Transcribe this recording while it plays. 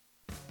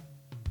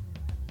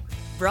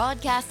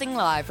Broadcasting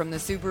live from the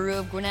Subaru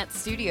of Gwinnett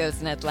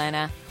Studios in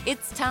Atlanta,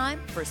 it's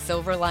time for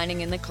Silver Lining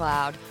in the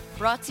Cloud,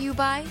 brought to you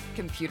by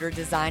Computer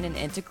Design and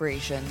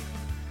Integration.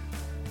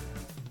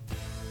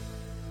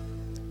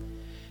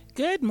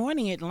 Good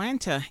morning,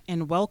 Atlanta,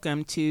 and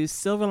welcome to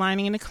Silver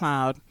Lining in the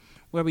Cloud,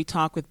 where we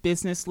talk with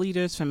business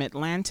leaders from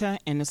Atlanta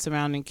and the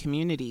surrounding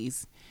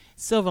communities.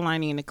 Silver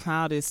Lining in the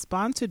Cloud is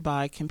sponsored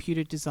by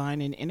Computer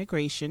Design and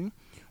Integration,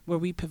 where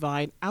we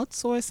provide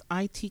outsourced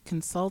IT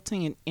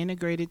consulting and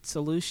integrated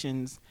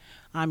solutions.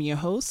 I'm your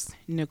host,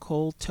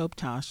 Nicole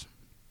Toptosh.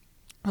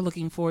 We're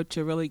looking forward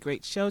to a really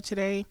great show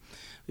today.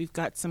 We've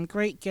got some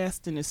great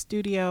guests in the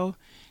studio.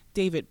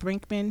 David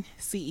Brinkman,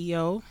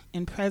 CEO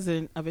and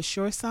President of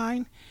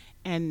AssureSign,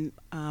 and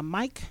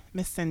Mike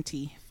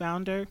Mecenti,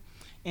 Founder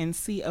and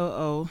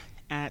COO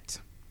at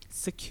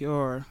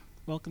Secure.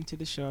 Welcome to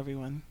the show,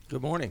 everyone.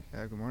 Good morning.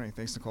 Good morning.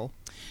 Thanks, Nicole.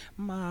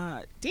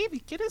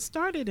 David, get us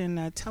started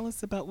and tell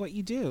us about what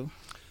you do.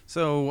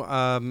 So,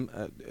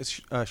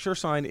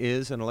 AssureSign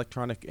is an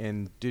electronic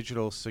and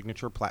digital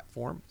signature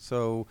platform.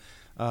 So,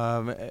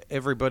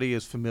 everybody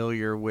is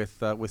familiar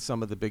with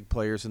some of the big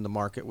players in the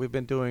market. We've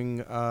been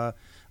doing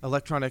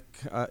electronic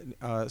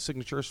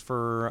signatures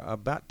for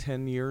about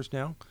 10 years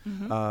now,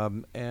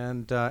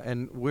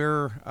 and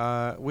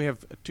we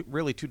have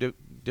two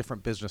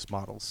different business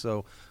models.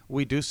 So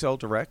we do sell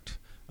direct,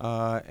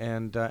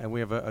 and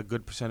we have a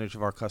good percentage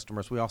of our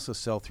customers. We also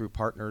sell through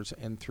partners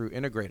and through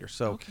integrators.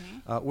 So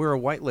we're a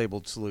white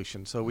labeled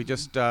solution. So we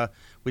just got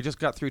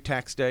through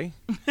tax day,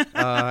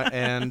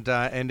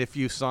 and if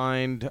you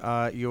signed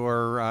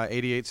your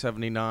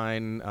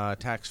 8879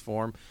 tax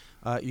form,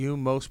 you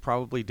most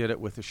probably did it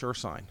with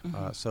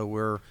AssureSign. So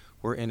we're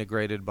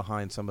integrated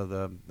behind some of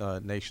the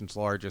nation's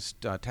largest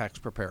tax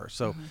preparers.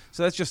 So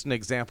that's just an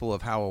example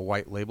of how a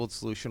white labeled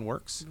solution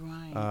works,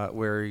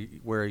 where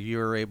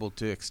you're able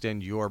to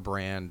extend your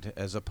brand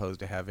as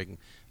opposed to having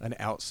an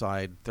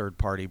outside third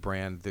party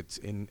brand that's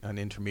in an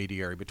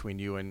intermediary between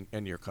you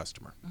and your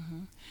customer.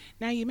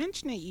 Now, you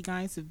mentioned that you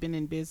guys have been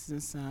in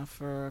business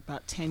for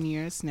about 10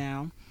 years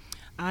now.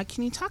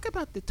 Can you talk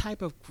about the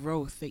type of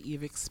growth that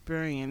you've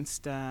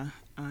experienced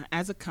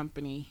as a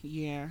company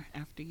year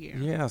after year?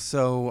 Yeah,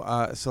 so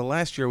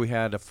last year we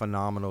had a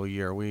phenomenal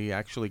year. We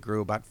actually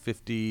grew about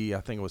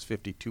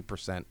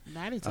 52%.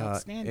 That is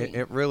outstanding.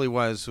 It really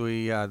was.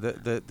 We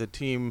the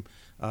team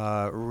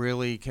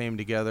really came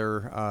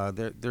together.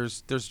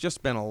 There's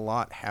just been a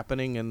lot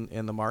happening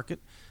in the market.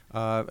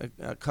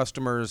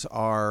 Customers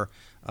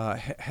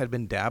had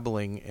been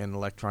dabbling in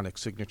electronic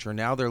signature.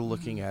 Now they're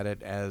looking at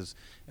it as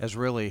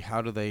really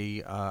how do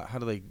they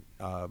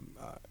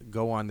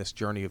go on this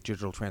journey of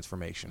digital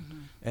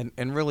transformation,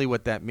 and really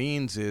what that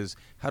means is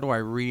how do I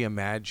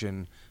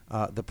reimagine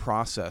the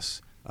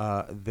process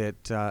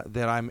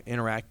that I'm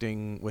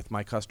interacting with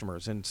my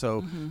customers, and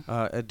so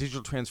a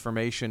digital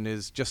transformation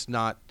is just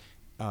not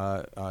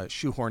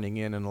shoehorning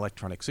in an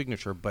electronic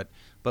signature, but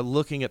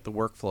looking at the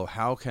workflow.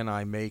 How can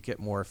I make it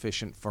more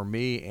efficient for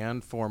me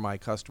and for my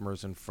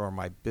customers and for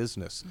my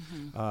business?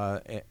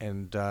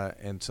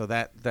 And so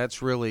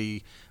that's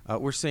really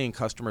we're seeing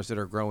customers that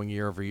are growing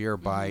year over year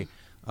by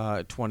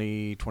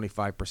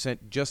 20-25%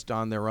 just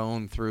on their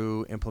own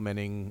through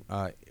implementing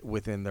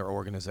within their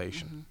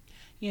organization.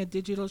 Yeah,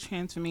 digital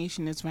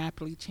transformation is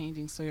rapidly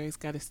changing, so you always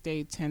got to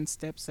stay 10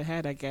 steps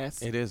ahead, I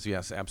guess. It is,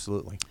 yes,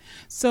 absolutely.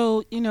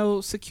 So,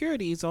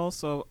 security is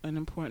also an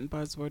important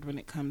buzzword when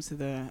it comes to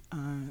the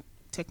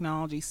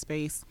technology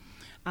space.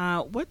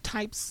 What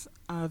types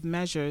of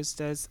measures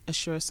does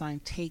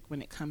AssureSign take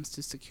when it comes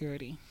to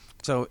security?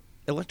 So,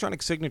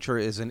 electronic signature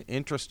is an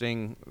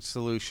interesting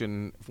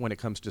solution when it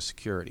comes to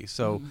security.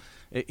 So,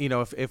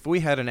 if we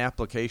had an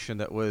application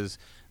that was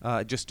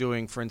just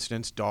doing, for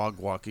instance, dog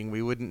walking,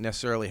 we wouldn't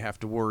necessarily have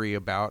to worry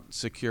about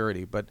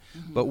security. But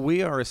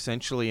we are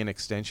essentially an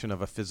extension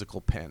of a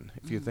physical pen,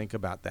 if you think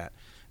about that.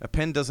 A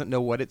pen doesn't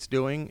know what it's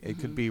doing. It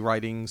could be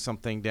writing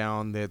something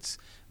down that's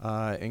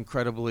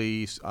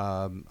incredibly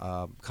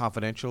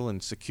confidential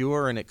and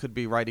secure, and it could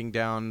be writing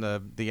down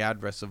the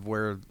address of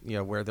where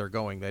they're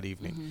going that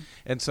evening.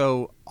 And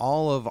so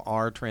all of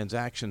our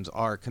transactions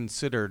are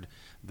considered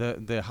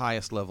the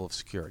highest level of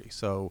security.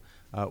 So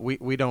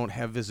we don't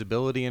have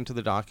visibility into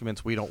the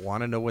documents. We don't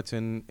want to know what's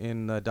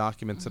in the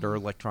documents that are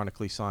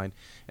electronically signed.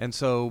 And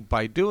so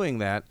by doing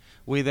that,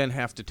 we then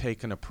have to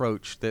take an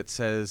approach that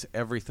says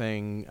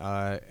everything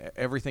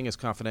is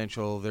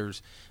confidential.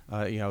 There's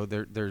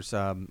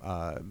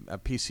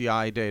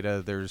PCI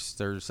data.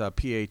 There's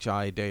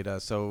PHI data.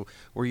 So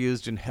we're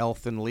used in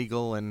health and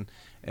legal and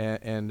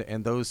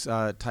those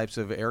types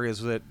of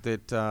areas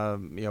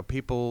that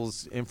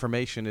people's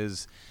information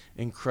is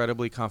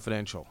incredibly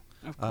confidential.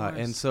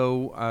 And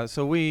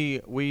so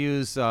we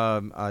use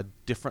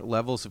different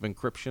levels of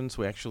encryption.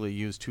 So we actually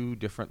use two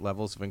different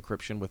levels of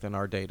encryption within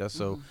our data.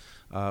 So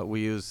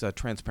we use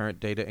transparent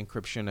data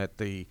encryption at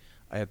the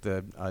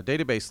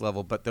database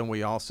level, but then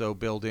we also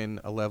build in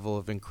a level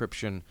of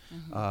encryption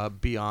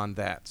beyond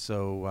that.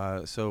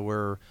 So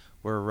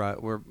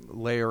we're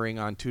layering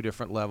on two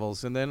different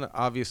levels, and then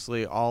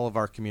obviously all of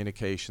our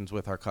communications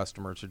with our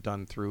customers are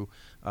done through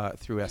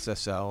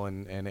SSL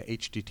and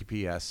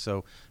HTTPS.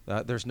 So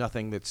there's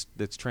nothing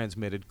that's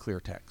transmitted clear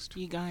text.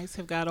 You guys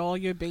have got all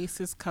your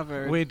bases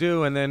covered. We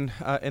do, and then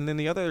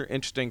the other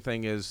interesting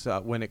thing is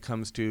when it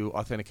comes to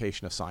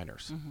authentication of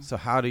signers. So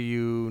how do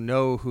you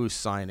know who's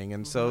signing?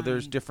 And so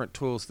there's different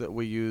tools that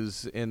we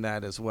use in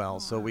that as well.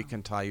 So we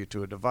can tie you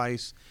to a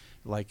device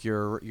like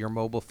your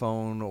mobile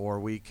phone, or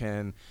we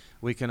can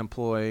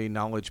employ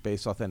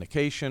knowledge-based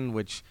authentication,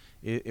 which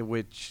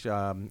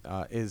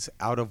is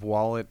out of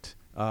wallet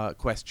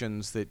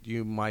questions that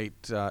you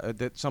might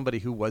that somebody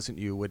who wasn't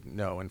you wouldn't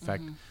know. In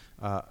fact,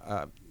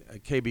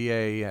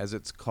 KBA, as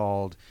it's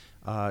called,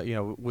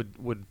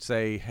 would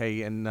say,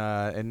 hey, in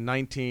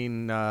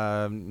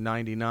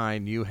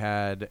 1999 you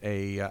had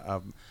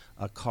a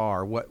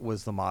car. What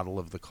was the model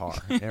of the car?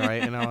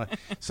 Right?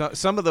 So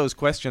some of those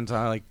questions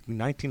are like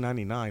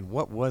 1999.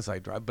 What was I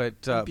driving?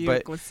 But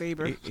Buick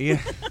LeSabre.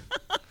 Yeah.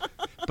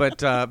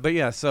 But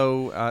yeah.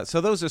 So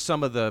those are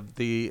some of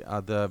the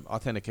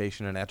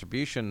authentication and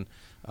attribution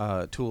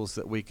tools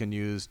that we can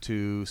use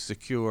to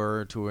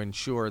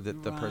ensure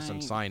that the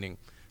person signing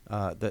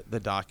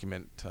the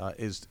document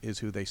is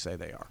who they say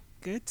they are.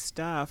 Good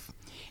stuff.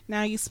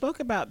 Now, you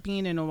spoke about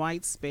being in a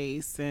white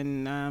space,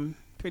 and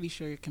pretty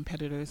sure your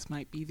competitors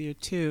might be there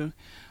too.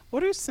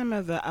 What are some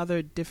of the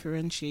other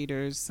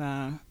differentiators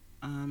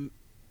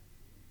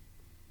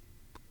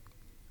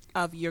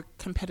of your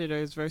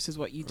competitors versus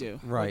what you do?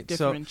 Right.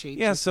 So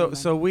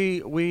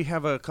we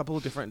have a couple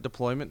of different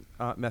deployment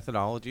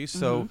methodologies.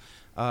 So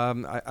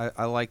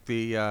I like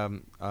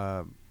the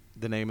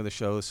name of the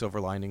show,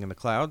 Silver Lining in the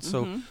Cloud.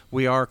 So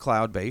we are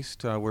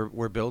cloud-based.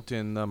 We're built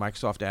in the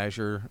Microsoft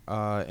Azure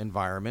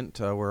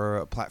environment. We're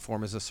a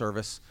platform as a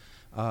service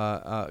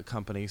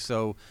company.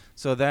 So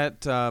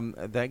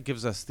that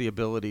gives us the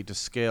ability to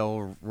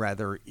scale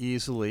rather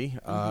easily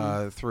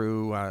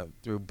through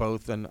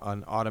both an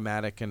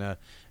automatic and a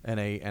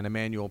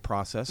manual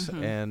process.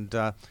 And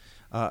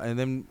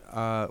then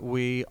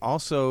we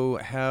also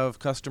have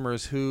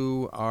customers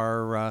who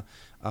are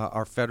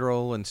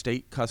federal and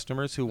state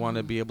customers who want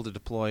to be able to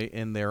deploy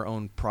in their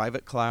own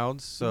private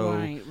clouds. So,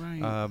 the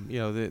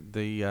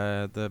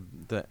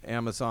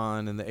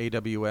Amazon and the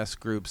AWS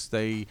groups,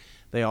 they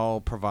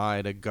all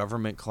provide a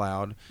government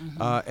cloud.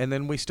 And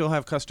then we still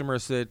have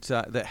customers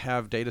that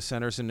have data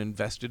centers and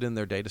invested in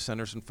their data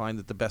centers and find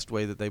that the best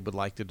way that they would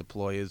like to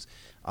deploy is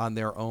on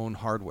their own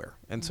hardware.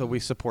 And so we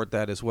support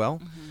that as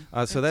well.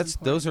 So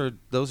those are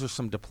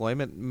some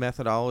deployment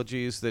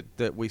methodologies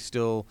that we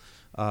still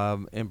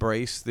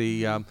embrace.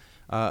 One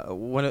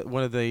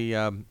of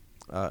the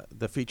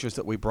features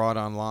that we brought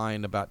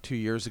online about 2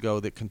 years ago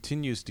that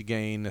continues to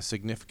gain a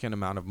significant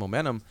amount of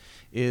momentum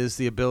is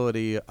the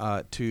ability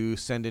to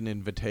send an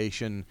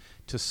invitation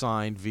to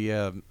sign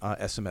via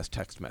SMS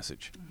text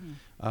message.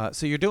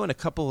 So you're doing a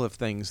couple of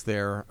things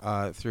there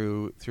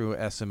through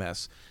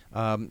SMS.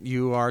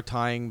 You are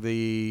tying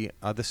the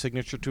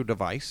signature to a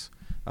device,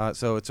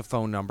 so it's a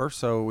phone number.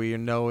 So we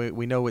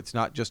know it's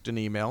not just an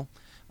email.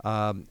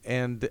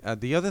 And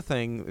the other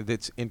thing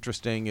that's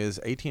interesting is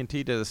AT&T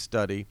did a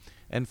study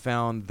and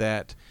found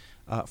that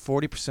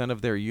 40%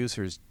 of their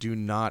users do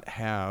not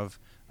have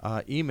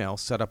email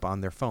set up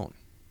on their phone.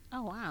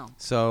 Oh, wow.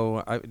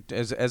 So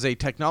as a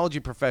technology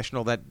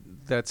professional,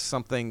 that's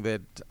something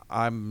that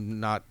I'm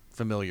not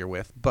familiar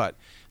with, but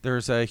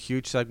there's a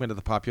huge segment of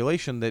the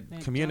population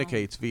that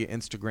communicates via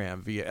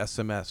Instagram, via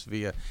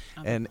SMS,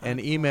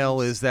 and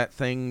email is that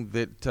thing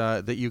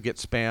that you get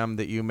spam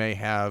that you may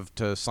have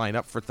to sign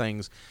up for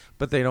things,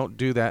 but they don't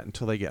do that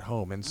until they get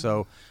home. And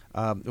so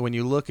when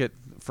you look at,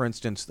 for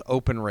instance, the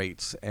open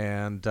rates,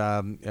 and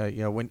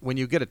when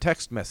you get a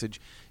text message,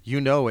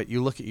 you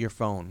look at your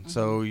phone,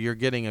 so you're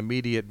getting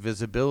immediate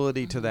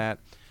visibility to that,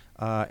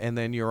 and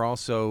then you're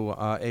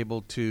also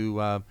able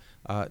to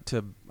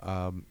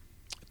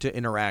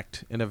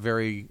interact in a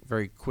very,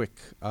 very quick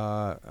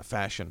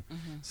fashion.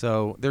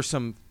 So there's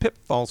some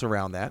pitfalls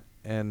around that,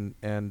 and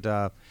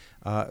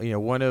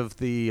one of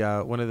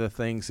the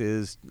things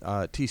is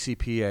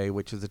TCPA,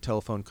 which is the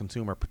Telephone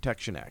Consumer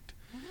Protection Act.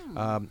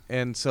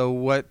 And so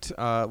what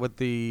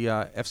the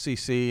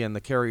FCC and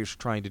the carriers are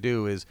trying to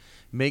do is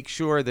make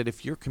sure that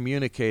if you're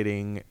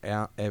communicating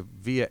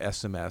via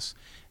SMS,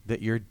 that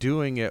you're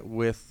doing it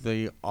with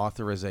the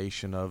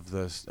authorization of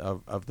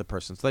the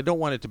person. So they don't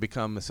want it to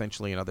become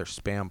essentially another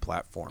spam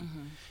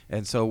platform.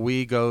 And so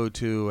we go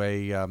to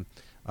a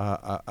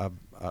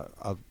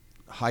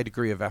high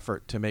degree of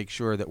effort to make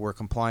sure that we're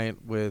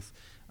compliant with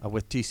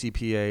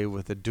TCPA,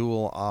 with a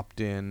dual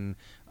opt-in,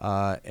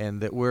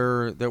 and that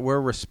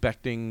we're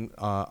respecting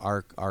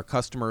our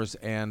customers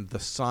and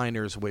the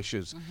signer's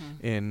wishes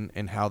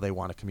in how they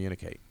want to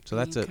communicate. So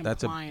that's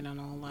compliant on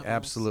all levels.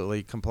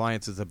 Absolutely,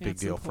 compliance is a big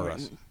deal for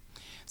us.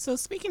 So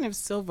speaking of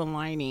silver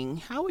lining,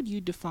 how would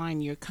you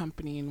define your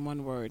company in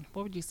one word?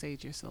 What would you say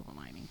is your silver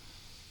lining?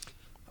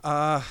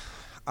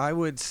 I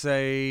would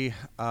say,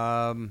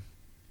 well,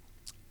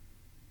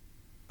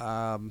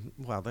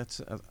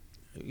 that's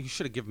You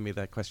should have given me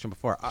that question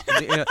before.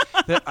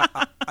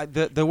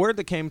 The word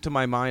that came to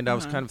my mind, I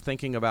was kind of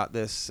thinking about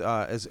this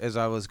as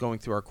I was going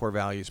through our core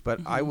values, but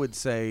I would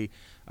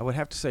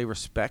have to say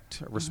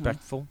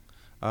respectful.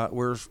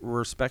 We're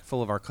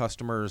respectful of our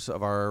customers,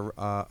 of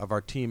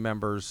our team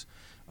members,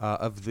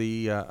 of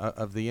the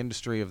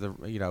industry,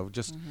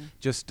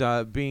 just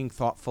being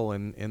thoughtful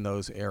in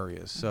those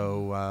areas.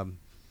 So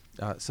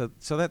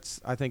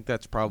I think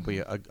that's probably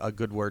a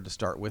good word to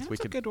start with.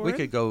 That's we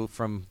could go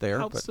from there.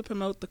 Helps to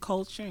promote the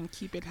culture and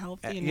keep it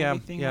healthy and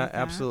everything. Yeah, like that.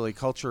 absolutely.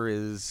 Culture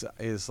is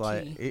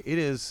like it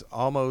is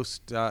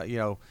almost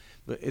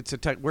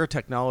we're a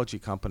technology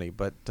company,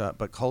 but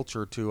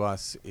culture to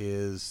us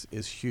is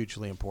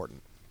hugely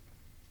important.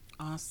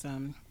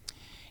 Awesome.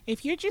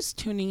 If you're just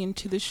tuning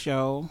into the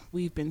show,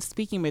 we've been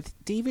speaking with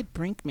David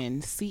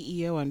Brinkman,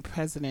 CEO and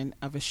President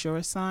of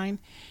AssureSign,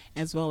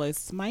 as well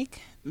as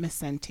Mike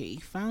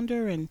Mesenti,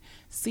 founder and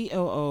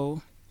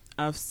COO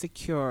of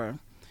Secure,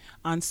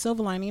 on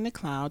Silver Lining in the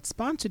Cloud,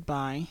 sponsored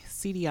by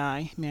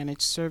CDI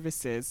Managed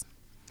Services.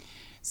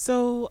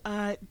 So,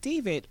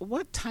 David,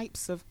 what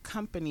types of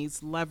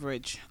companies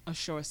leverage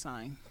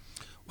AssureSign?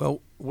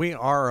 Well, we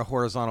are a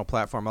horizontal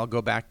platform. I'll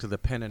go back to the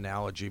pen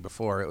analogy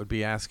before. It would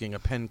be asking a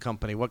pen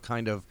company what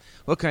kind of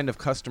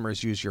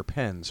customers use your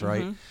pens,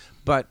 right?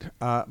 But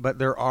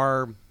there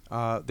are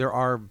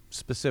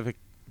specific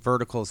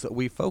verticals that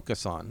we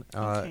focus on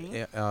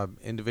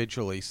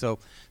individually. So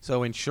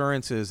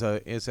insurance is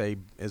a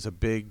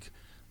big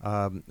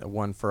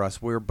one for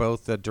us. We're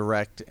both a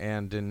direct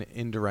and an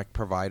indirect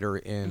provider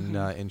in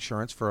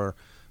insurance for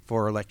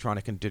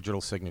electronic and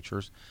digital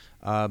signatures.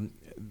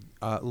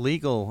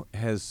 Legal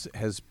has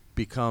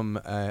become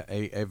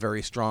a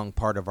very strong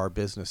part of our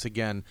business.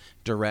 Again,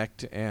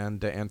 direct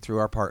and through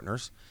our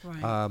partners,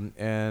 right.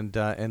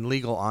 and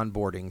legal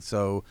onboarding.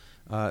 So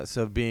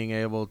being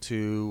able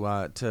to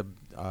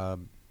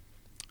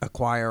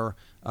acquire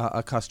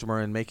a customer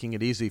and making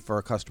it easy for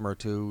a customer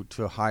to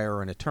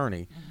hire an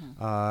attorney,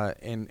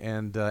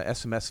 and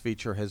SMS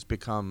feature has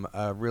become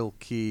a real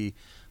key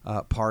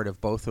part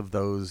of both of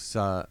those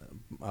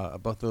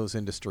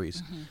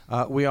industries.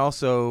 We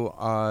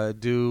also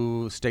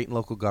do state and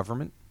local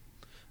government.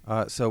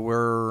 So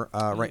we're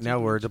right now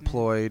we're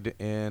deployed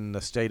in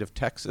the state of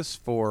Texas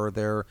for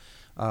their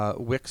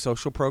WIC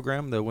social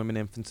program, the Women,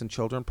 Infants, and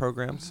Children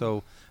program.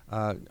 So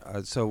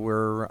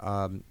we're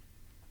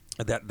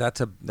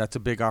that's a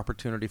big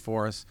opportunity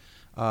for us,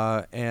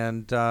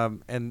 and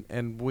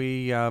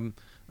we.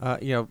 Like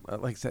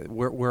I said,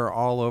 we're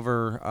all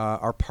over.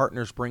 Our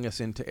partners bring us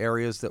into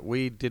areas that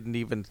we didn't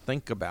even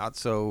think about.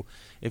 So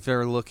if they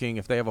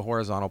have a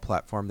horizontal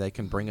platform, they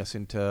can bring us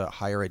into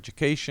higher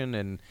education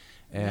and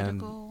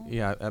medical.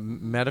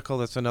 Medical.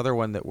 That's another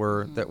one that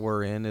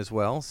we're in as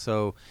well.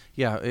 So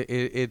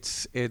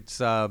it's.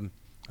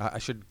 I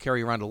should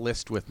carry around a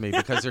list with me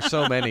because there's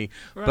so many.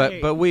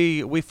 Right. But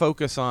we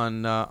focus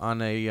on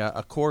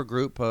a core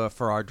group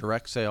for our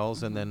direct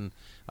sales, and then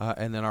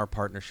our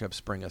partnerships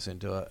bring us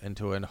into a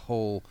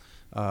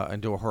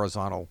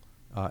horizontal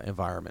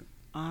environment.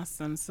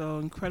 Awesome. So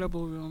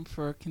incredible room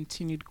for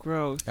continued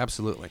growth.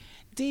 Absolutely.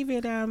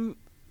 David,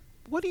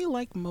 what do you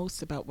like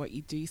most about what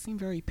you do? You seem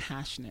very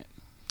passionate.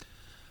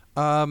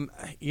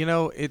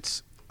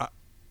 It's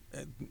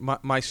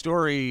my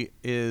story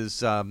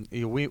is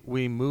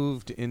we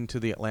moved into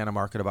the Atlanta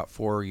market about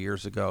 4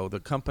 years ago. The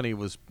company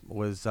was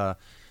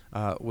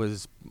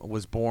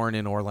born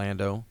in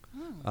Orlando.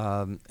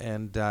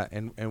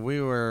 And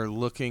we were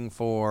looking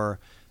for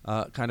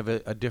kind of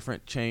a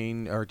different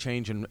change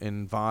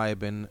in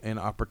vibe and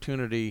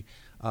opportunity,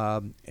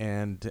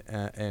 and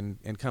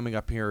coming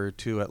up here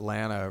to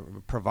Atlanta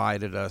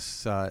provided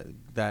us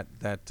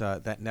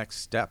that next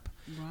step.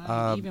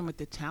 Right. Even with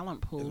the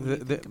talent pool.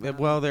 There's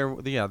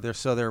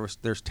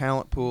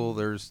talent pool.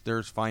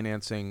 There's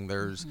financing.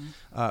 There's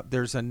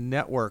a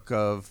network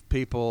of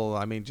people.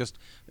 I mean, just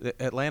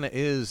Atlanta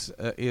is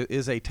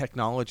a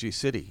technology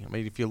city. I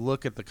mean, if you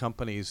look at the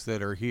companies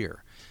that are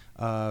here,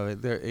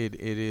 it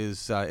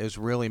is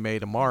really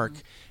made a mark.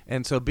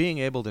 And so being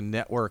able to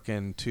network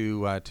and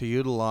to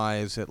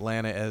utilize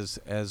Atlanta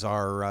as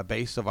our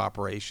base of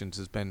operations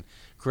has been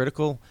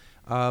critical.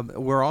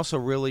 We're also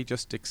really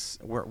just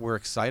we're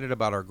excited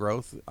about our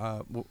growth.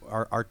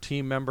 Our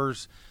team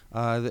members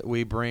that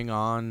we bring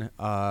on,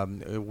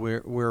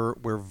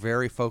 we're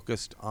very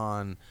focused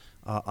on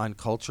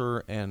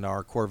culture and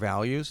our core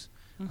values.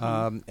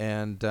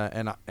 And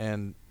as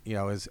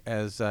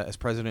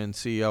president and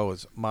CEO,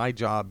 it's my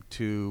job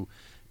to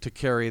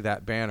carry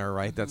that banner,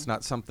 right? That's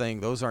not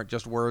something; those aren't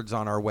just words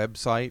on our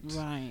website.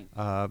 Right.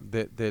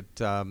 That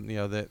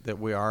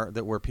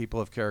we're people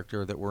of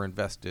character, that we're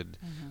invested,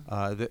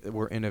 that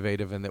we're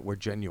innovative, and that we're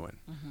genuine.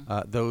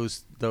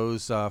 Those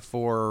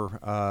four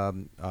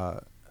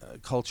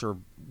culture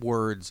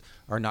words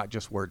are not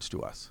just words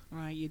to us.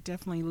 Right. You're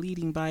definitely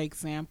leading by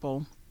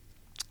example.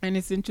 And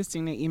it's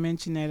interesting that you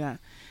mentioned that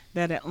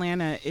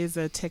Atlanta is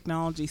a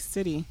technology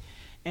city.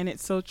 And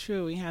it's so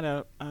true. We had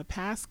a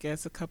past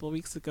guest a couple of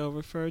weeks ago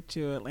referred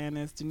to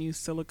Atlanta as the new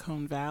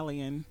Silicon Valley,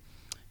 and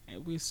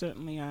We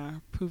certainly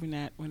are proving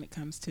that when it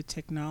comes to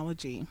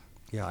technology.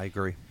 Yeah, I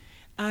agree.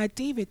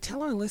 David,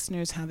 tell our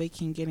listeners how they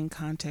can get in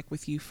contact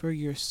with you for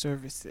your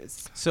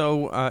services.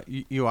 So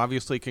you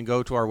obviously can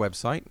go to our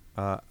website,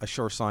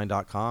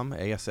 assuresign.com,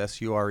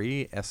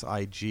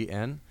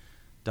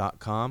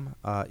 ASSURESIGN.com.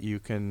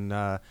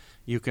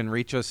 You can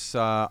reach us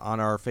on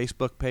our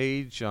Facebook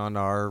page, on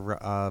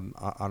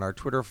our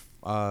Twitter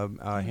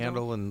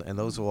handle, and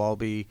those will all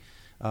be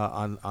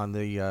on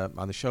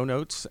the show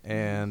notes,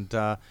 and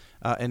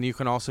you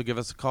can also give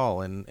us a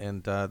call,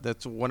 and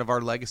that's one of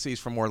our legacies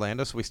from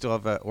Orlando. So we still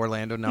have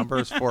Orlando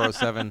numbers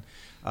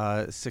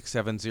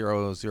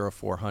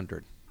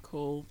 407-670-0400.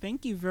 Cool.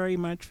 Thank you very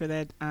much for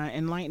that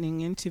enlightening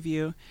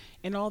interview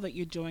and all that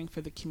you're doing for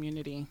the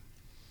community.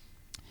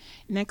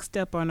 Next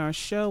up on our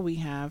show, we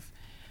have,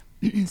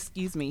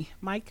 excuse me,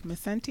 Mike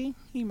Macenti.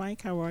 Hey,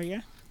 Mike, how are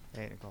you?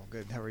 Hey, Nicole.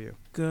 Good. How are you?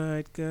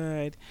 Good,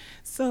 good.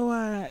 So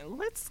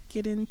let's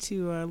get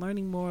into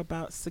learning more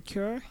about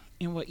Secure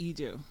and what you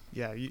do.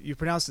 Yeah, you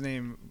pronounced the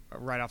name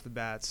right off the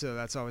bat, so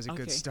that's always a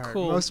good start.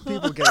 Cool. Most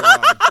people get it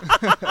wrong.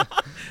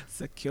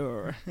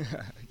 Secure.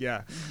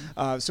 Yeah.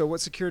 So what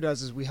Secure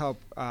does is we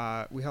help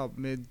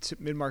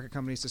mid-market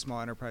companies to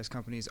small enterprise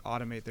companies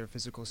automate their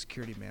physical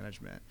security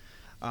management.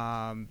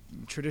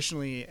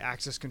 Traditionally,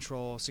 access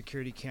control,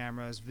 security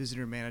cameras,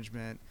 visitor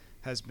management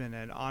has been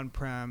an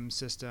on-prem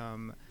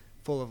system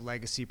full of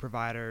legacy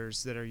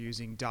providers that are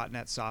using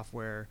 .NET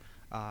software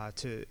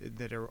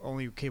that are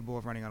only capable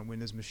of running on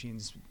Windows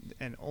machines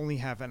and only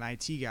have an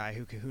IT guy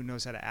who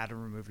knows how to add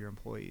and remove your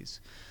employees.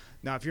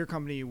 Now, if you're a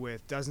company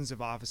with dozens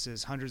of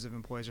offices, hundreds of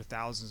employees, or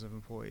thousands of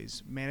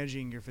employees,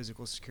 managing your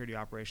physical security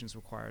operations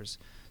requires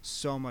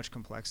so much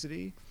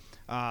complexity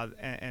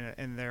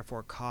and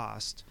therefore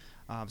cost.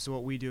 So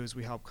what we do is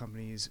we help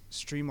companies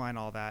streamline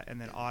all that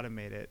and then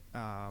automate it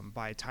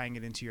by tying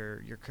it into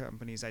your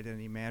company's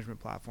identity management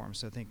platform.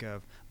 So think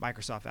of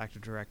Microsoft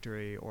Active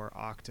Directory or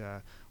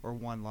Okta or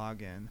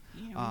OneLogin,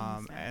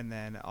 and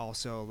then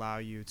also allow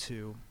you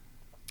to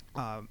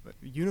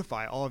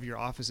unify all of your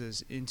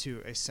offices into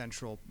a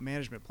central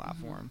management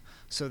platform,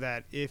 so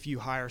that if you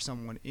hire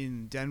someone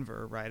in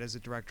Denver, right, as a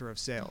director of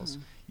sales,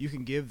 you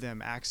can give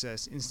them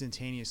access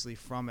instantaneously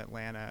from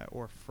Atlanta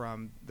or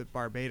from the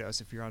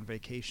Barbados if you're on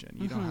vacation.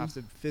 You don't have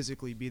to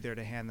physically be there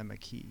to hand them a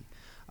key.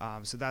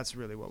 So that's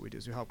really what we do,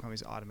 is we help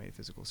companies automate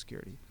physical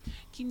security.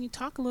 Can you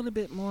talk a little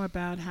bit more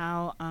about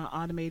how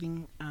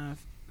automating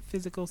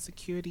physical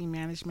security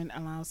management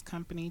allows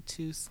company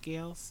to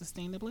scale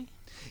sustainably?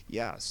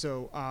 Yeah,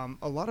 so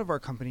a lot of our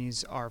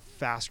companies are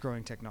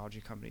fast-growing technology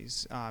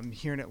companies.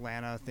 Here in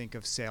Atlanta, think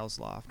of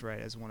SalesLoft,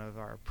 right, as one of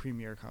our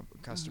premier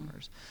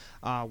customers.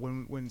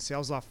 When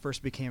SalesLoft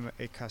first became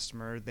a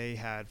customer, they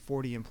had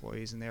 40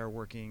 employees, and they were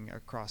working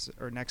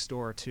next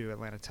door to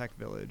Atlanta Tech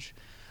Village.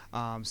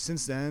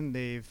 Since then,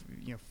 they've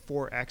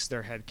 4x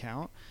their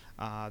headcount.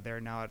 They're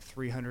now at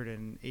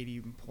 380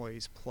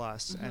 employees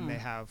plus, and they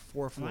have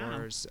 4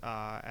 floors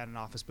at an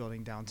office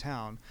building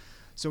downtown.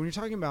 So when you're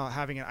talking about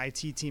having an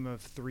IT team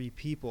of 3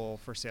 people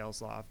for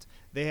SalesLoft,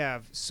 they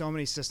have so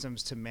many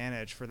systems to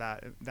manage for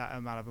that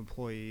amount of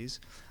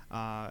employees.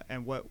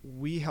 And what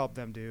we help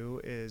them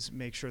do is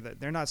make sure that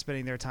they're not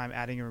spending their time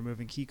adding and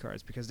removing key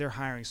cards, because they're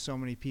hiring so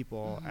many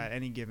people on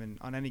any given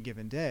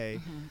day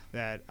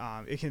that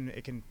it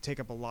can take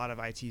up a lot of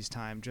IT's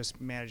time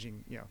just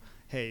managing.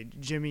 Hey,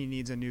 Jimmy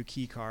needs a new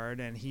key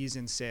card and he's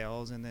in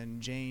sales, and then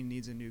Jane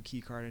needs a new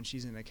key card and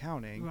she's in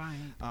accounting, right.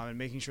 And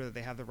making sure that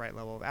they have the right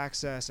level of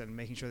access and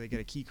making sure they get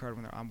a key card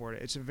when they're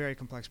onboarded. It's a very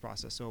complex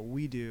process. So what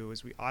we do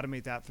is we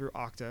automate that through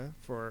Okta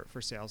for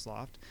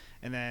SalesLoft,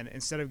 and then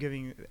instead of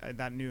giving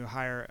that new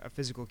hire a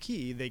physical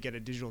key, they get a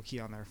digital key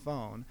on their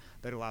phone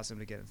that allows them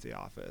to get into the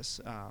office.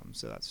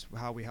 So that's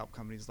how we help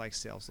companies like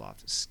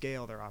SalesLoft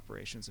scale their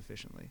operations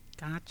efficiently.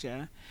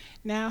 Gotcha.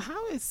 Now,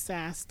 how is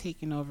SaaS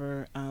taking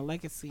over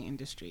legacy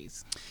industries?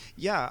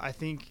 Yeah, I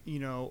think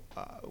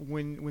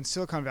when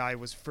Silicon Valley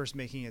was first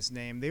making its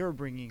name, they were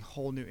bringing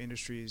whole new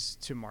industries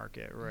to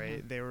market,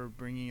 right? They were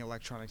bringing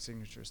electronic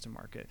signatures to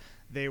market.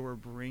 They were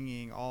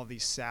bringing all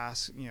these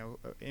SaaS,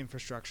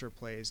 infrastructure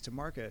plays to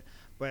market.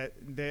 But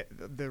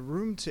the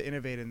room to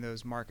innovate in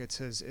those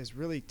markets is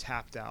really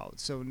tapped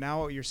out. So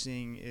now what you're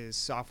seeing is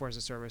software as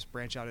a service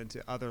branch out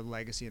into other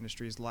legacy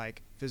industries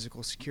like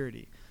physical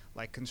security,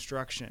 like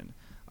construction.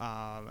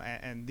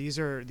 And these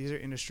are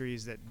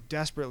industries that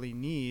desperately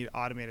need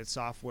automated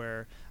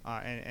software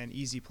and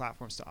easy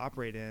platforms to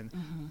operate in,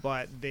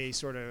 but they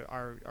sort of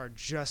are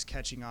just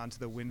catching on to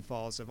the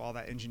windfalls of all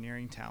that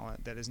engineering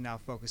talent that is now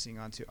focusing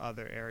onto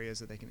other areas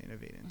that they can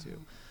innovate into.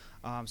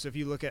 So if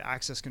you look at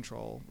access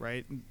control,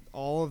 right,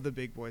 all of the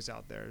big boys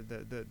out there,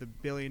 the $1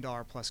 billion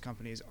plus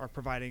companies are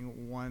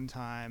providing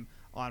one-time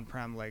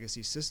on-prem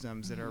legacy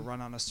systems that are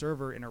run on a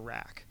server in a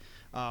rack.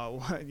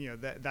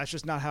 That's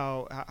just not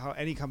how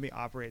any company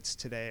operates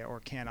today or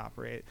can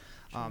operate.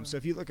 So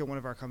if you look at one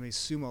of our companies,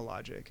 Sumo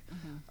Logic,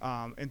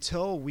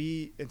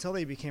 until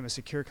they became a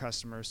secure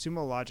customer,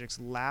 Sumo Logic's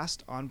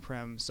last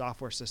on-prem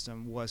software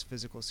system was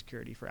physical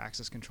security for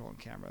access control and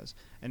cameras,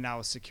 and now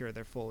is secure.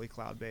 They're fully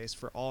cloud-based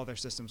for all their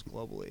systems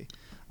globally.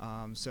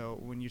 So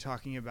when you're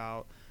talking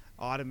about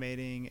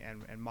automating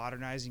and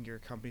modernizing your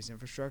company's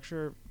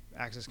infrastructure,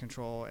 access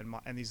control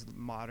and these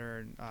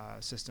modern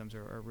systems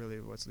are really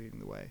what's leading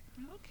the way.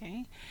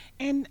 Okay.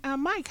 And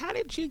Mike, how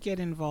did you get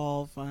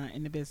involved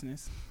in the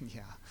business?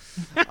 Yeah.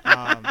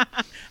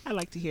 I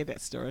like to hear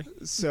that story.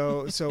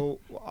 So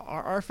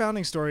our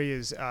founding story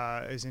is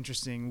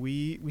interesting.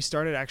 We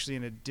started actually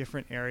in a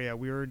different area.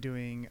 We were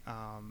doing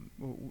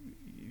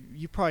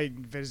you probably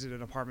visited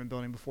an apartment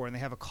building before, and they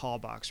have a call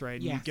box, right?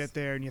 Yes. You get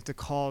there and you have to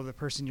call the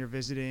person you're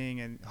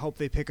visiting and hope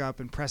they pick up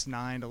and press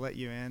 9 to let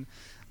you in.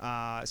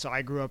 So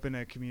I grew up in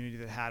a community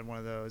that had one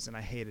of those, and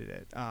I hated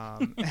it.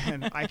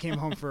 And I came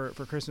home for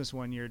Christmas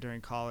one year during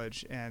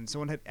college, and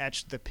someone had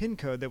etched the PIN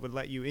code that would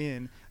let you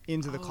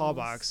into the call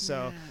box.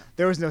 Snap. So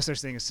there was no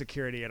such thing as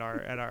security at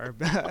our at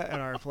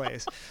our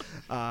place.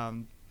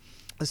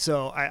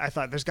 So I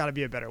thought there's got to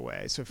be a better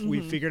way. So if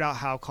we figured out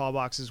how call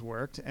boxes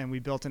worked, and we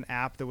built an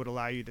app that would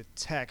allow you to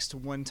text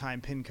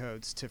one-time PIN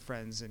codes to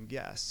friends and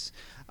guests.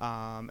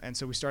 And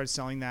so we started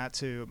selling that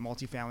to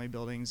multifamily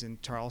buildings in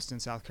Charleston,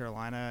 South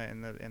Carolina,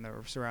 and the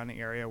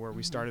surrounding area where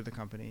we started the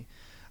company.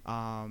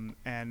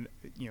 And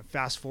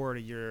fast forward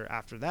a year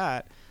after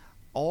that,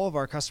 all of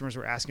our customers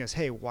were asking us,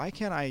 hey, why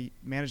can't I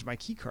manage my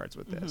key cards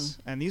with this?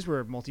 And these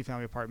were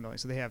multifamily apartment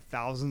buildings, so they have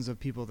thousands of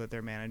people that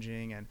they're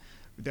managing, and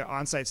their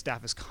on-site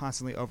staff is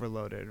constantly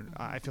overloaded.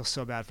 I feel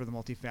so bad for the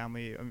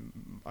multifamily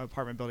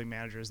apartment building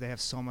managers. They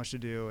have so much to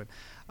do,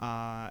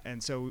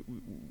 and so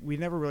we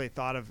never really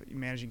thought of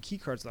managing key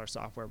cards with our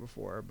software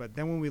before. But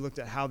then when we looked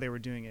at how they were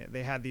doing it,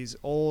 they had these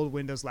old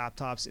Windows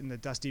laptops in the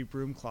dusty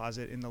broom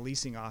closet in the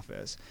leasing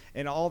office,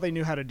 and all they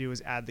knew how to do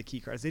was add the key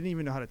cards. They didn't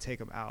even know how to take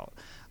them out.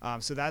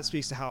 So that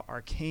speaks to how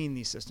arcane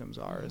these systems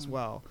are as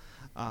well.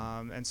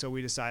 And so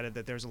we decided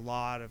that there's a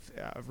lot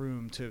of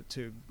room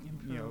to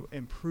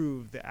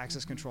improve the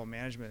access control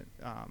management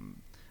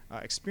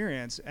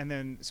experience. And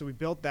then so we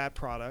built that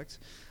product,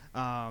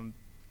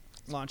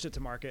 launched it to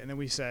market, and then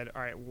we said,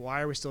 all right,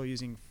 why are we still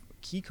using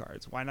key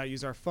cards? Why not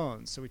use our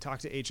phones? So we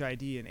talked to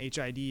HID, and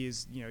HID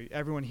is,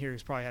 everyone here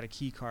has probably had a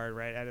key card,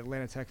 right? At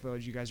Atlanta Tech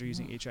Village, you guys are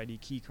using HID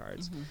key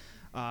cards.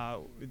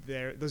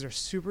 Those are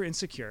super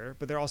insecure,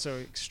 but they're also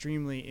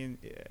extremely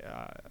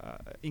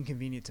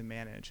inconvenient to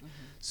manage.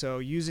 So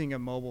using a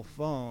mobile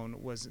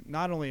phone was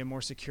not only a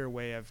more secure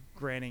way of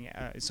granting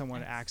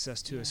someone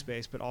access to a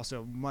space, but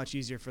also much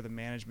easier for the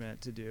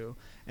management to do.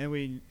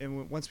 And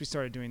once we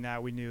started doing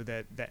that, we knew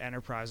that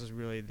enterprise was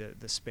really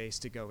the space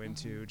to go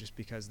into, just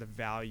because the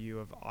value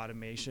of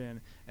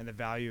automation and the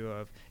value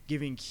of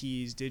giving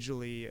keys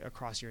digitally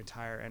across your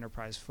entire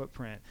enterprise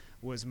footprint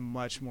was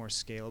much more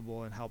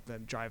scalable and helped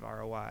them drive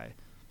ROI.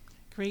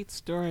 Great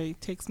story.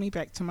 Takes me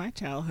back to my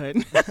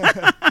childhood.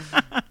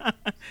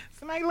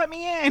 Somebody let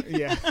me in.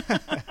 Yeah.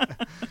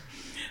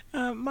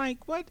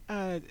 Mike, what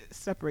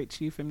separates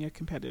you from your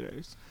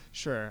competitors?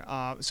 Sure.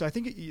 So I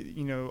think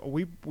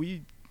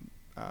we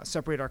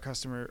separate our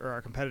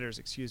competitors,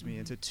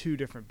 into two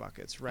different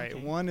buckets, right?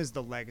 Okay. One is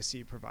the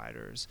legacy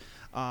providers.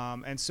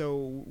 And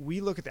so we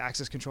look at the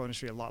access control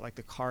industry a lot like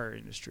the car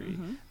industry.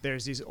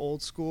 There's these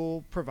old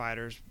school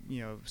providers,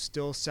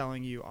 still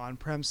selling you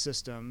on-prem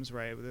systems,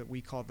 right? That we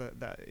call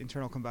the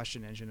internal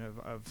combustion engine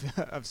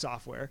of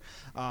software.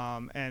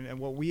 And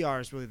what we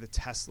are is really the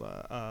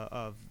Tesla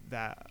of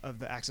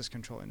the access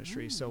control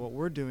industry. So what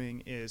we're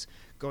doing is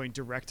going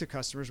direct to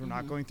customers. We're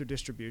not going through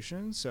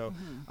distribution. So,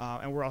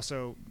 and we're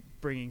also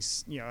bringing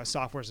a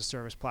software as a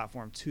service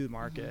platform to the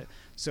market.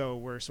 So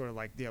we're sort of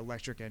like the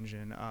electric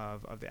engine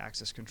of the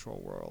access control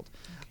world.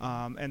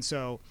 And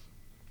so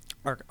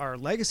our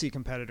legacy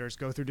competitors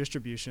go through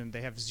distribution.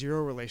 They have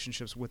zero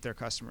relationships with their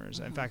customers.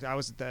 In fact, I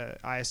was at the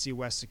ISC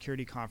West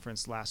Security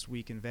Conference last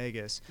week in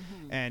Vegas,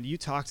 and you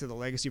talk to the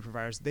legacy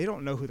providers, they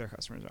don't know who their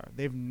customers are.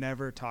 They've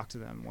never talked to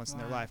them once in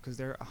their life because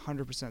they're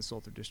 100%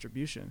 sold through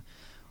distribution.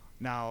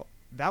 Now,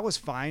 that was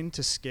fine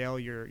to scale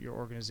your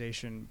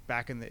organization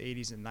back in the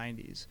 80s and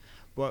 90s.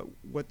 But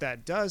what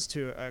that does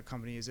to a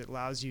company is it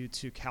allows you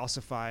to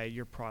calcify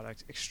your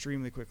product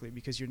extremely quickly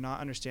because you're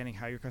not understanding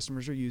how your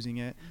customers are using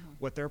it,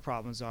 what their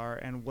problems are,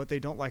 and what they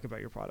don't like about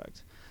your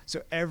product.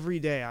 So every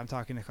day I'm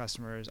talking to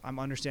customers, I'm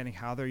understanding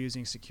how they're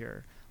using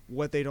Secure,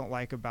 what they don't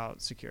like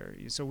about Secure.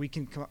 So we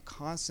can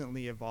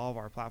constantly evolve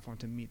our platform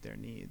to meet their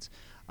needs.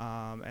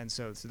 And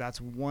so that's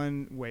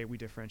one way we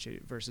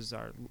differentiate versus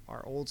our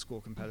old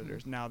school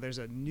competitors. Now there's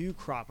a new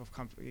crop of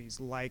companies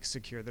like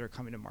Secure that are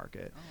coming to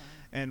market.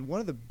 And one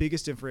of the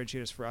biggest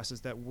differentiators for us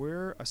is that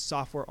we're a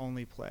software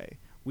only play.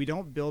 we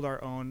don't build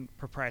our own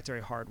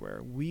proprietary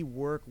hardware. We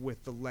work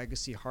with the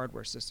legacy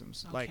hardware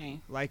systems like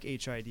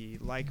HID,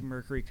 like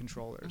Mercury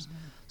controllers.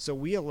 So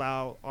we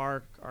allow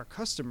our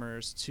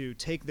customers to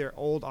take their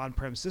old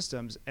on-prem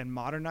systems and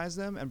modernize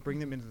them and bring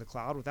them into the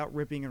cloud without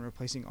ripping and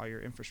replacing all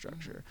your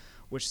infrastructure,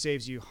 which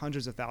saves you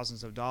hundreds of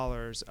thousands of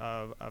dollars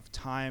of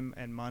time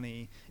and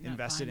money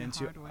invested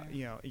into,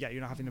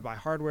 you're not having to buy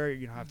hardware.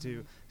 You don't have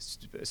to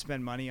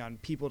spend money on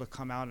people to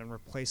come out and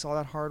replace all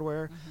that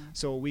hardware.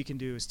 So what we can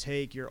do is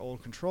take your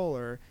old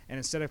controller, and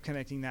instead of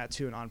connecting that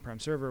to an on-prem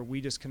server, we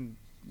just can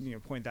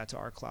point that to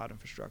our cloud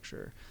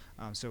infrastructure.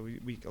 So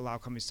we allow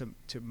companies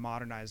to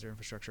modernize their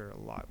infrastructure a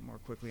lot more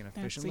quickly and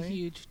efficiently. That's a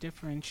huge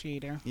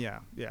differentiator.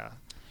 Yeah.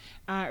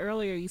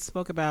 Earlier you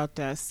spoke about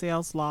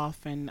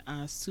SalesLoft and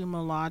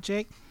Sumo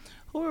Logic.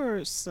 Who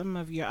are some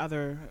of your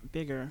other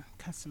bigger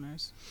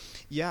customers?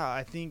 Yeah,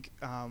 I think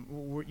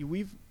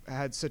we've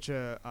had such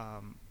a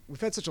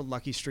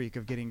lucky streak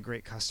of getting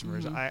great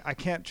customers. I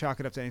can't chalk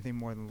it up to anything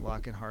more than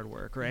luck and hard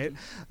work, right?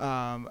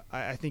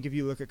 I think if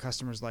you look at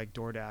customers like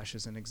DoorDash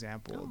as an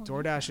example,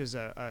 DoorDash is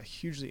a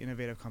hugely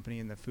innovative company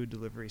in the food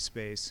delivery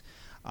space.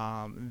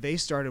 They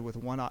started with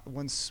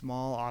one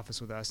small office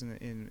with us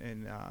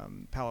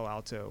in Palo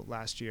Alto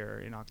last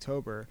year in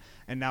October,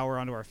 and now we're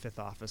onto our 5th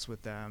office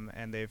with them,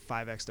 and they've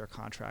 5x their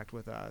contract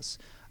with us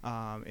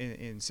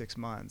in 6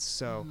 months.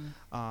 So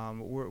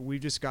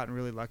we've just gotten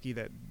really lucky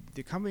that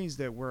the companies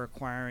that we're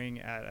acquiring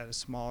at a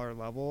smaller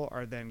level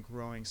are then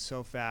growing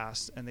so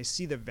fast, and they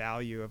see the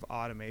value of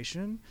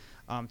automation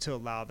to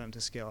allow them to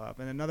scale up.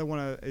 And another one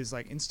is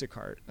like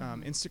Instacart.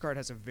 Instacart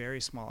has a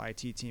very small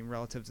IT team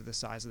relative to the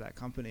size of that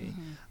company.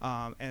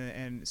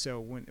 And so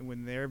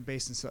when they're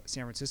based in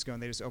San Francisco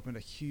and they just opened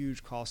a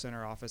huge call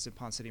center office at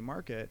Ponce City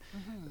Market,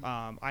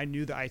 I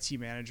knew the IT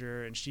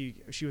manager, and she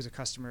was a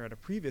customer at a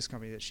previous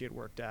company that she had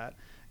worked at.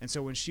 And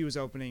so when she was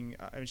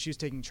she was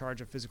taking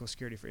charge of physical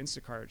security for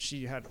Instacart,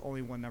 she had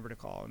only one number to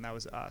call, and that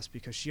was us,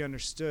 because she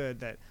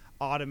understood that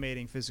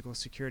automating physical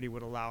security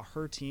would allow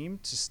her team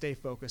to stay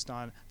focused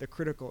on the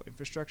critical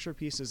infrastructure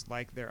pieces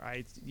like their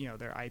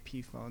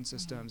IP phone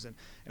systems and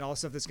all the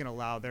stuff that's going to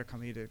allow their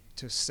company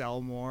to sell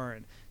more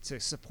and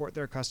to support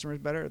their customers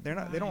better. They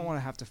don't want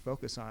to have to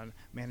focus on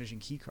managing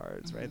key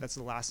cards, right? That's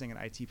the last thing an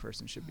IT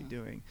person should be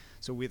doing.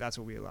 So that's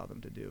what we allow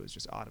them to do, is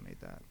just automate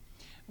that.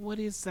 What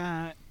is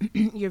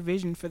your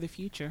vision for the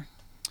future?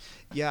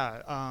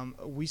 Yeah,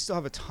 we still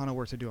have a ton of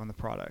work to do on the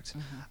product.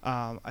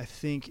 I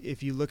think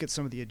if you look at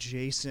some of the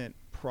adjacent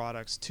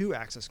products to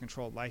access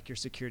control, like your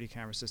security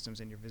camera systems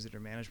and your visitor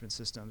management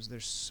systems,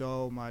 there's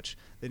so much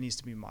that needs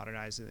to be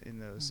modernized in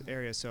those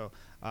areas. So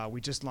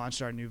we just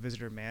launched our new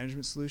visitor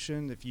management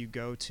solution. If you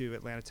go to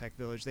Atlanta Tech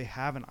Village, they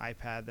have an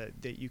iPad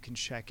that you can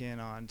check in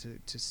on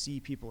to see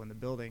people in the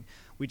building.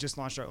 We just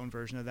launched our own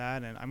version of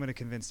that, and I'm going to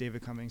convince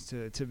David Cummings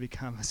to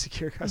become a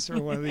Secure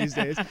customer one of these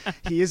days.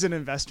 He is an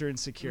investor in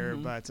Secure,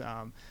 but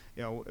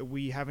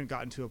we haven't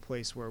gotten to a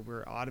place where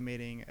we're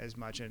automating as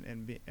much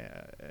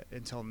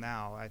until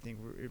now. I think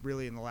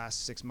really in the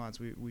last 6 months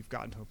we've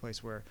gotten to a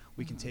place where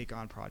we can take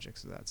on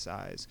projects of that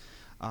size.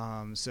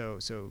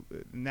 So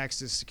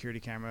next is security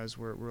cameras.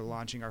 We're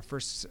launching our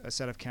first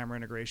set of camera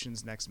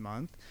integrations next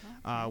month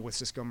with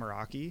Cisco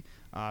Meraki.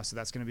 So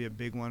that's going to be a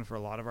big one for a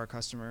lot of our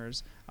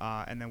customers.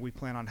 And then we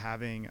plan on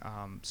having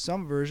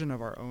some version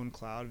of our own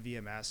cloud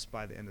VMS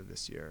by the end of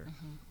this year.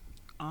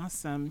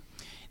 Awesome.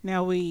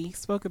 Now, we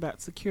spoke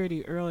about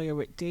security earlier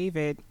with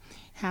David.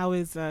 How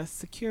is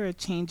Secure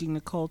changing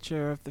the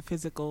culture of the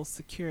physical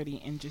security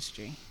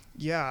industry?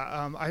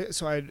 Yeah,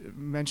 I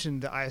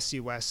mentioned the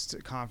ISC West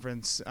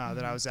conference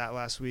that I was at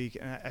last week,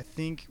 and I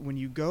think when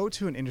you go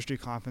to an industry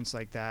conference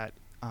like that,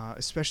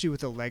 especially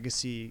with a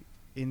legacy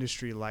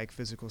industry like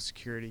physical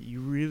security, you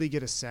really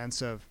get a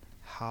sense of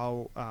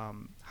how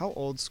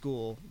old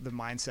school the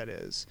mindset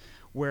is,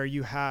 where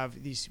you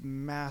have these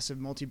massive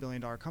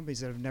multi-billion-dollar companies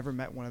that have never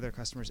met one of their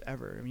customers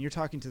ever. I mean, you're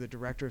talking to the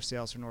director of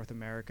sales for North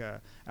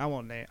America. I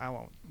won't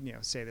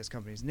say this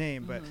company's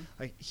name, but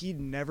like he'd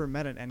never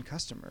met an end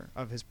customer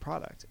of his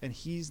product, and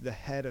he's the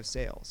head of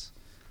sales.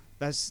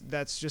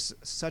 That's just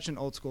such an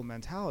old school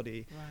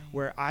mentality.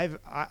 Right. Where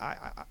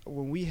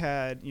when we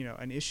had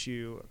an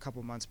issue a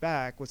couple months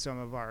back with some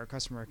of our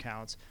customer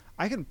accounts,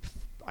 I can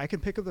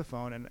pick up the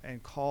phone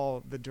and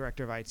call the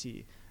director of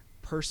IT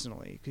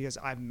personally, because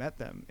I've met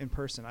them in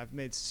person. I've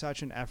made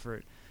such an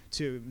effort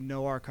to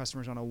know our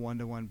customers on a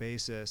one-to-one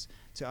basis,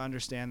 to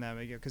understand them,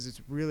 because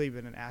it's really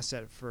been an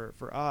asset for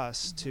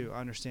us to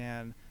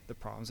understand the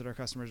problems that our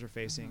customers are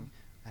facing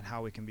and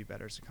how we can be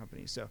better as a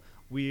company. So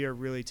we are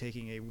really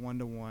taking a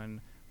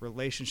one-to-one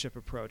relationship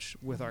approach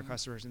with our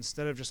customers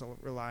instead of just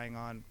relying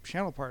on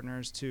channel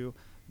partners to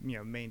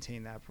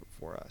maintain that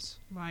for us.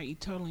 Right. You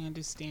totally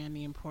understand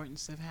the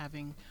importance of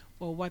having,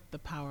 what the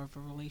power of a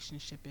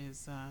relationship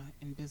is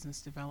in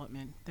business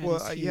development.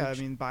 I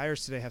mean,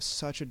 buyers today have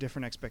such a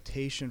different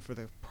expectation for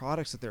the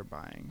products that they're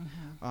buying.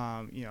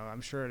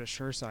 I'm sure at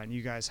AssureSign,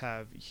 you guys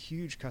have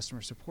huge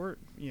customer support,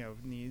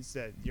 needs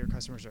that your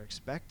customers are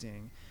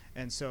expecting.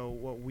 And so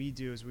what we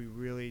do is we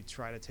really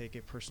try to take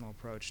a personal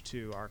approach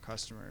to our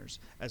customers,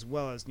 as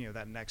well as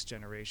that next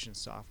generation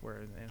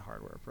software and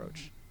hardware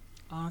approach.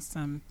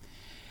 Awesome.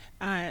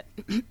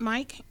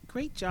 Mike,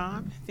 great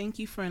job. Thank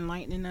you for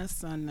enlightening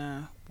us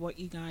on what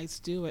you guys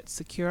do at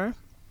Secure.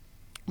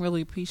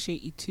 Really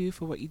appreciate you too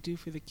for what you do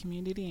for the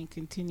community, and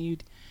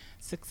continued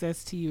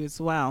success to you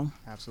as well.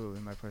 Absolutely,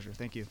 my pleasure.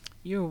 Thank you.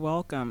 You're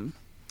welcome.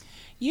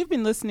 You've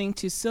been listening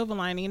to Silver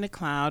Lining in the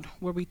Cloud,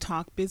 where we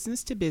talk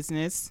business to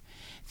business.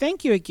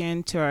 Thank you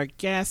again to our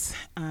guests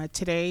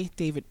today,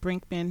 David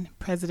Brinkman,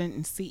 President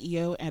and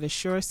CEO at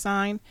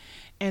AssureSign,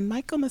 and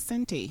Michael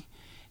Macenti,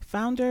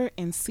 Founder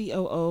and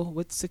COO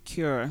with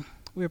Secure.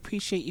 We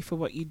appreciate you for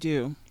what you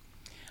do.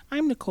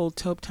 I'm Nicole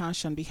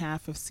Toptosh on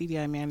behalf of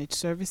CDI Managed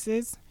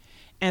Services.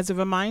 As a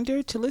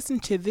reminder, to listen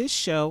to this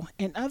show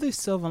and other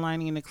Silver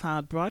Lining in the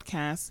Cloud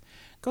broadcasts,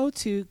 go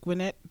to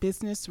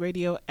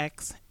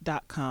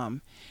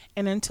GwinnettBusinessRadioX.com.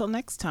 And until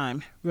next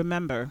time,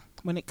 remember,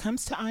 when it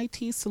comes to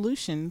IT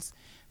solutions,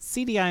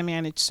 CDI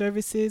Managed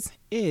Services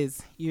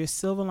is your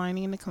Silver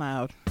Lining in the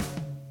Cloud.